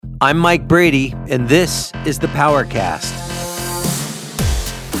I'm Mike Brady, and this is the PowerCast.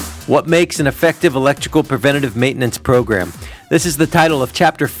 What makes an effective electrical preventative maintenance program? This is the title of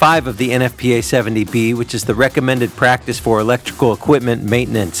Chapter 5 of the NFPA 70B, which is the recommended practice for electrical equipment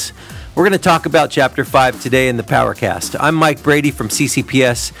maintenance. We're going to talk about Chapter 5 today in the PowerCast. I'm Mike Brady from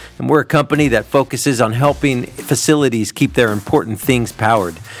CCPS, and we're a company that focuses on helping facilities keep their important things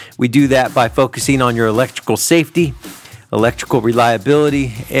powered. We do that by focusing on your electrical safety, electrical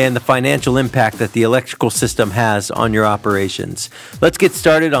reliability, and the financial impact that the electrical system has on your operations. Let's get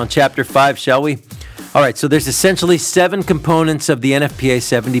started on Chapter 5, shall we? All right, so there's essentially 7 components of the NFPA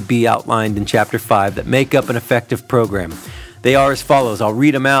 70B outlined in Chapter 5 that make up an effective program. They are as follows. I'll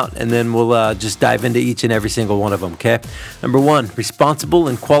read them out, and then we'll just dive into each and every single one of them, okay? Number 1, responsible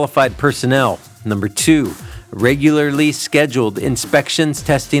and qualified personnel. Number 2, regularly scheduled inspections,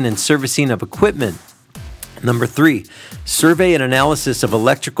 testing, and servicing of equipment. Number 3, survey and analysis of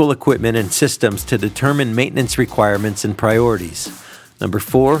electrical equipment and systems to determine maintenance requirements and priorities. Number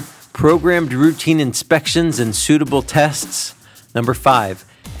 4, programmed routine inspections and suitable tests. Number 5,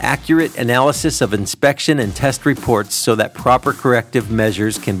 accurate analysis of inspection and test reports so that proper corrective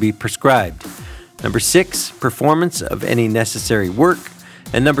measures can be prescribed. Number 6, performance of any necessary work.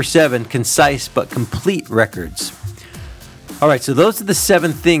 And number 7, concise but complete records. All right, so those are the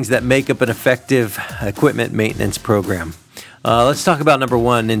 7 things that make up an effective equipment maintenance program. Let's talk about number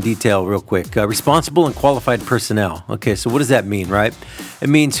 1 in detail real quick. Responsible and qualified personnel. Okay, so what does that mean, right? It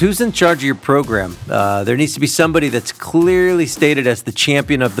means who's in charge of your program. There needs to be somebody that's clearly stated as the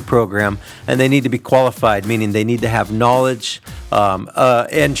champion of the program, and they need to be qualified, meaning they need to have knowledge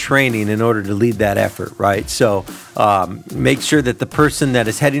and training in order to lead that effort, right? So make sure that the person that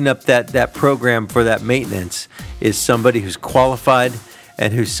is heading up that program for that maintenance is somebody who's qualified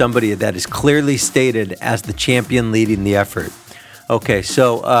and who's somebody that is clearly stated as the champion leading the effort. Okay,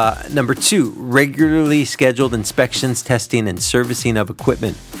 so number 2, regularly scheduled inspections, testing, and servicing of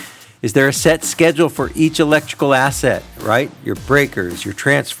equipment. Is there a set schedule for each electrical asset, right? Your breakers, your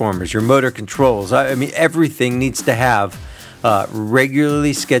transformers, your motor controls. I mean, everything needs to have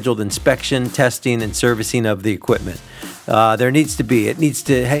regularly scheduled inspection, testing, and servicing of the equipment. It needs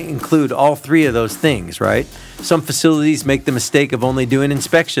to include all 3 of those things, right? Some facilities make the mistake of only doing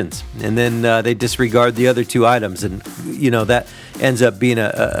inspections, and then they disregard the other 2 items, and that ends up being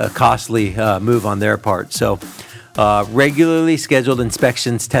a costly move on their part. So regularly scheduled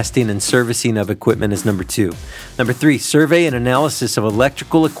inspections, testing, and servicing of equipment is number 2. Number 3, survey and analysis of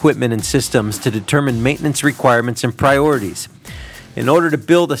electrical equipment and systems to determine maintenance requirements and priorities. In order to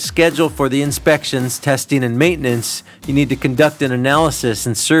build a schedule for the inspections, testing, and maintenance, you need to conduct an analysis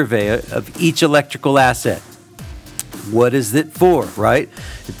and survey of each electrical asset. What is it for, right?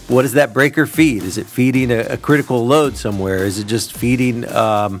 What does that breaker feed? Is it feeding a critical load somewhere? Is it just feeding,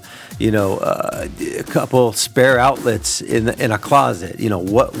 a couple spare outlets in a closet?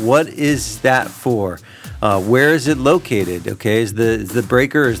 What is that for? Where is it located? Okay, is the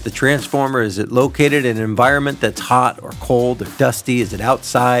breaker, is the transformer, is it located in an environment that's hot or cold or dusty? Is it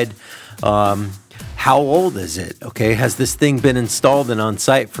outside? How old is it? Okay, has this thing been installed and on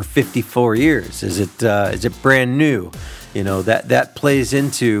site for 54 years? Is it brand new? That plays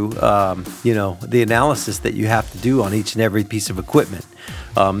into the analysis that you have to do on each and every piece of equipment.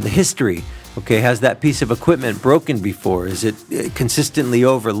 The history. Okay, has that piece of equipment broken before? Is it consistently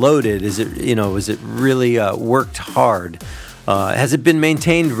overloaded? Is it really worked hard? Has it been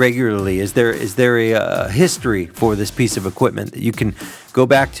maintained regularly? Is there a history for this piece of equipment that you can go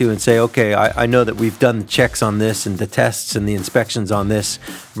back to and say, okay, I know that we've done the checks on this and the tests and the inspections on this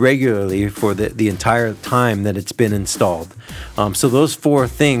regularly for the entire time that it's been installed. So those 4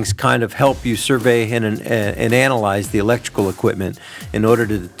 things kind of help you survey and analyze the electrical equipment in order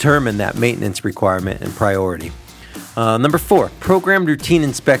to determine that maintenance requirement and priority. Number 4, programmed routine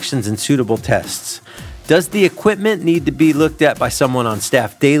inspections and suitable tests. Does the equipment need to be looked at by someone on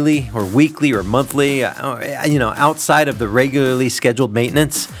staff daily or weekly or monthly, outside of the regularly scheduled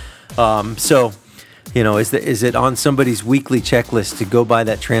maintenance? Is it on somebody's weekly checklist to go by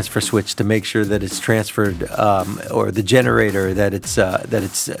that transfer switch to make sure that it's transferred, or the generator that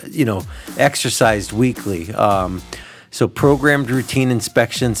it's exercised weekly? So programmed routine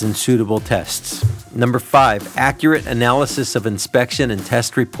inspections and suitable tests. Number 5, accurate analysis of inspection and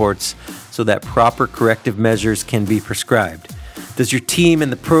test reports so that proper corrective measures can be prescribed. Does your team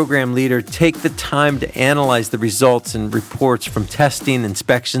and the program leader take the time to analyze the results and reports from testing,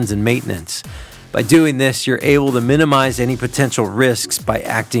 inspections, and maintenance? By doing this, you're able to minimize any potential risks by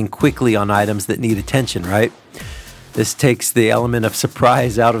acting quickly on items that need attention, right? This takes the element of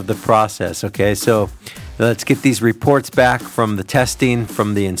surprise out of the process, okay? So Let's get these reports back from the testing,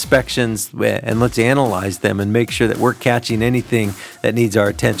 from the inspections, and let's analyze them and make sure that we're catching anything that needs our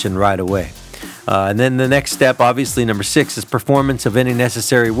attention right away. And then the next step, obviously, number 6, is performance of any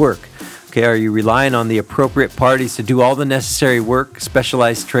necessary work. Okay, are you relying on the appropriate parties to do all the necessary work,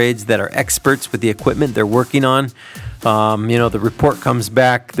 specialized trades that are experts with the equipment they're working on? The report comes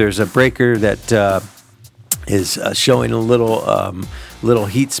back, there's a breaker that is showing a little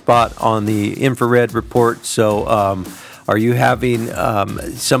heat spot on the infrared report. So are you having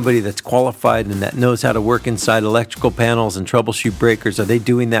somebody that's qualified and that knows how to work inside electrical panels and troubleshoot breakers? Are they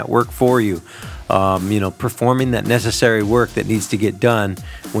doing that work for you? Performing that necessary work that needs to get done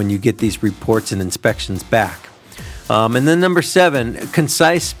when you get these reports and inspections back. And then number 7,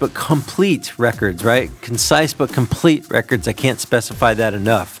 concise but complete records, right? Concise but complete records. I can't specify that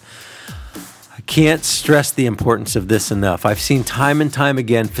enough. I can't stress the importance of this enough. I've seen time and time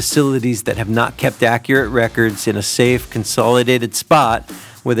again facilities that have not kept accurate records in a safe, consolidated spot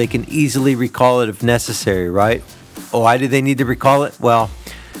where they can easily recall it if necessary, right? Why do they need to recall it? Well,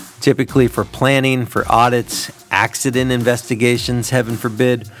 typically for planning, for audits, accident investigations, heaven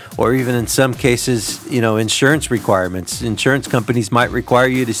forbid, or even in some cases, insurance requirements. Insurance companies might require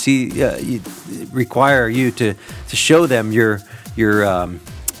you to show them your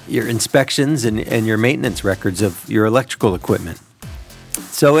inspections and your maintenance records of your electrical equipment.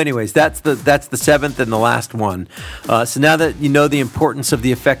 So anyways, that's the 7th and the last one. So now that you know the importance of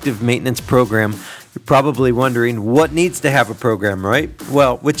the effective maintenance program, you're probably wondering what needs to have a program, right?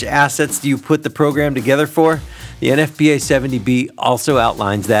 Well, which assets do you put the program together for? The NFPA 70B also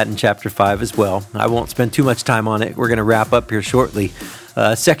outlines that in Chapter 5 as well. I won't spend too much time on it. We're going to wrap up here shortly.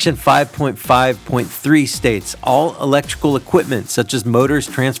 Section 5.5.3 states, all electrical equipment such as motors,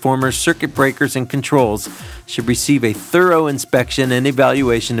 transformers, circuit breakers, and controls should receive a thorough inspection and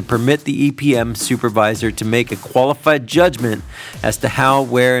evaluation to permit the EPM supervisor to make a qualified judgment as to how,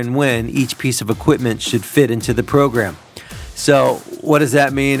 where, and when each piece of equipment should fit into the program. So what does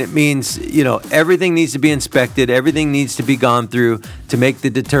that mean? It means, everything needs to be inspected. Everything needs to be gone through to make the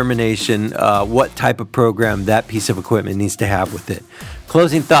determination what type of program that piece of equipment needs to have with it.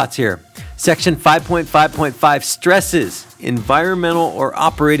 Closing thoughts here. Section 5.5.5 stresses environmental or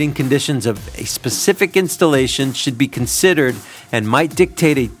operating conditions of a specific installation should be considered and might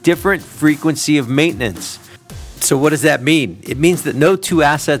dictate a different frequency of maintenance. So what does that mean? It means that no two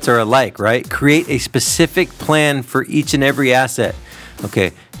assets are alike, right? Create a specific plan for each and every asset.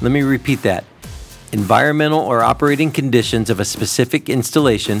 Okay, let me repeat that. Environmental or operating conditions of a specific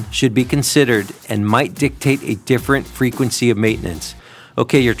installation should be considered and might dictate a different frequency of maintenance.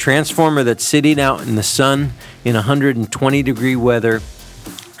 Okay, your transformer that's sitting out in the sun in 120-degree weather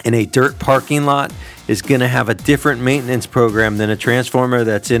in a dirt parking lot is going to have a different maintenance program than a transformer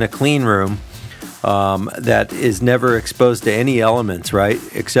that's in a clean room that is never exposed to any elements, right,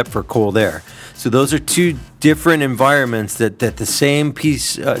 except for cold air. So those are two different environments that the same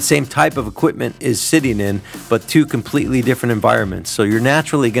type of equipment is sitting in, but two completely different environments. So you're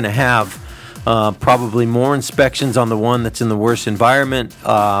naturally going to have probably more inspections on the one that's in the worst environment,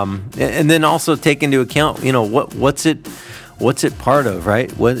 and then also take into account, what's it part of,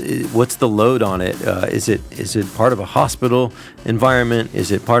 right? What's the load on it? Is it part of a hospital environment? Is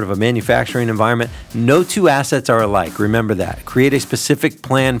it part of a manufacturing environment? No two assets are alike. Remember that. Create a specific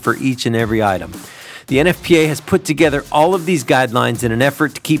plan for each and every item. The NFPA has put together all of these guidelines in an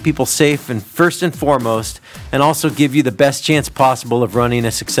effort to keep people safe and first and foremost, and also give you the best chance possible of running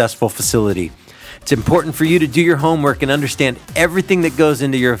a successful facility. It's important for you to do your homework and understand everything that goes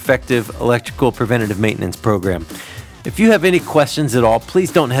into your effective electrical preventative maintenance program. If you have any questions at all,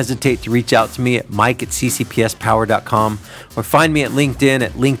 please don't hesitate to reach out to me at mike@ccpspower.com or find me at LinkedIn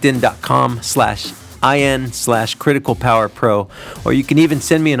at linkedin.com/in/criticalpowerpro, or you can even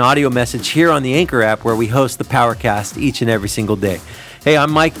send me an audio message here on the Anchor app where we host the Powercast each and every single day. Hey,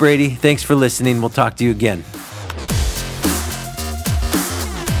 I'm Mike Brady. Thanks for listening. We'll talk to you again.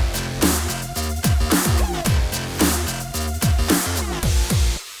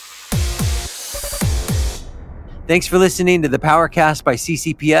 Thanks for listening to the Powercast by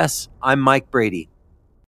CCPS. I'm Mike Brady.